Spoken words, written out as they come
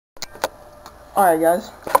Alright guys,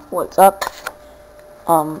 what's up?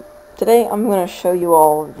 Today I'm going to show you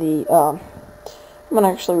all the, I'm going to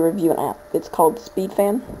actually review an app. It's called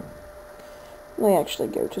SpeedFan. Let me actually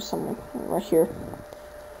go to somewhere right here.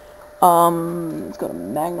 Let's go to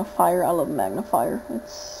Magnifier. I love Magnifier.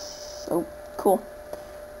 It's so cool.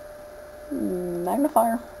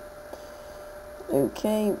 Magnifier.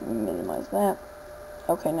 Okay, minimize that.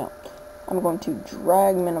 Okay, now I'm going to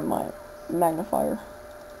drag minimize Magnifier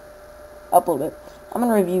up a little bit. I'm going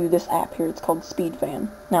to review this app here. It's called SpeedFan.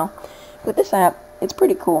 Now, with this app, it's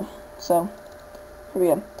pretty cool. So, here we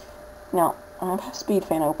go. Now, I have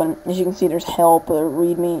SpeedFan open. As you can see, there's help,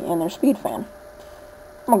 readme, and there's SpeedFan.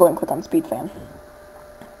 I'm going to go ahead and click on SpeedFan.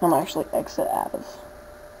 I'm going to actually exit out of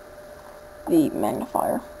the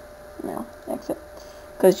magnifier. Now, exit.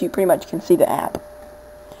 Because you pretty much can see the app.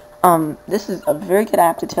 This is a very good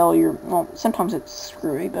app to tell your, well, sometimes it's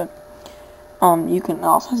screwy, but you can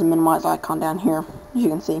also has a minimize icon down here, as you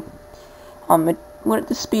can see. What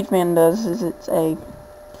the SpeedFan does is it's a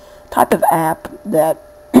type of app that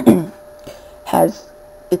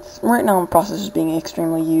it's right now in the process of being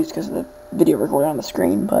extremely used because of the video recorded on the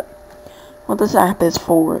screen, but what this app is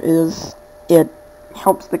for is it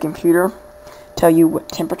helps the computer tell you what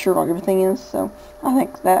temperature everything is. So I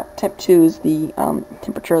think that temp 2 is the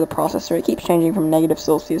temperature of the processor. It keeps changing from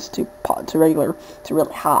 -Celsius to regular to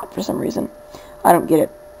really hot for some reason. I don't get it.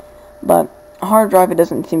 But a hard drive, it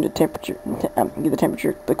doesn't seem to give the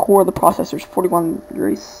temperature. The core of the processor is 41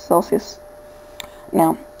 degrees Celsius.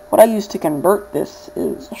 Now, what I use to convert this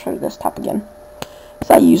is, I'll show you this top again.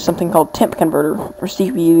 So I use something called temp converter for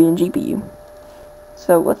CPU and GPU.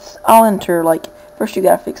 So I'll enter, like, first you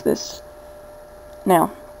gotta fix this. Now,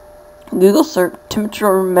 Google search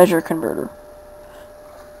temperature measure converter.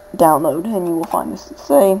 Download, and you will find this.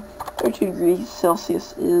 Say 32 degrees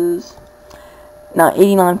Celsius is now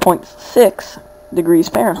 89.6 degrees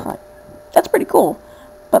Fahrenheit. That's pretty cool.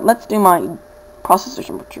 But let's do my processor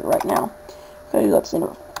temperature right now. Okay, let's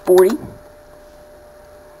enter 40.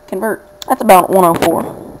 Convert. That's about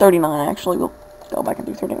 104. 39 actually. We'll go back and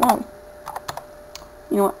do 39.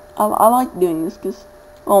 You know what? I like doing this because,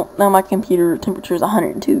 well, now my computer temperature is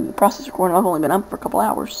 102. The processor core, and I've only been up for a couple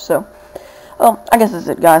hours. So, well, I guess that's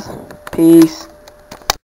it, guys. Peace.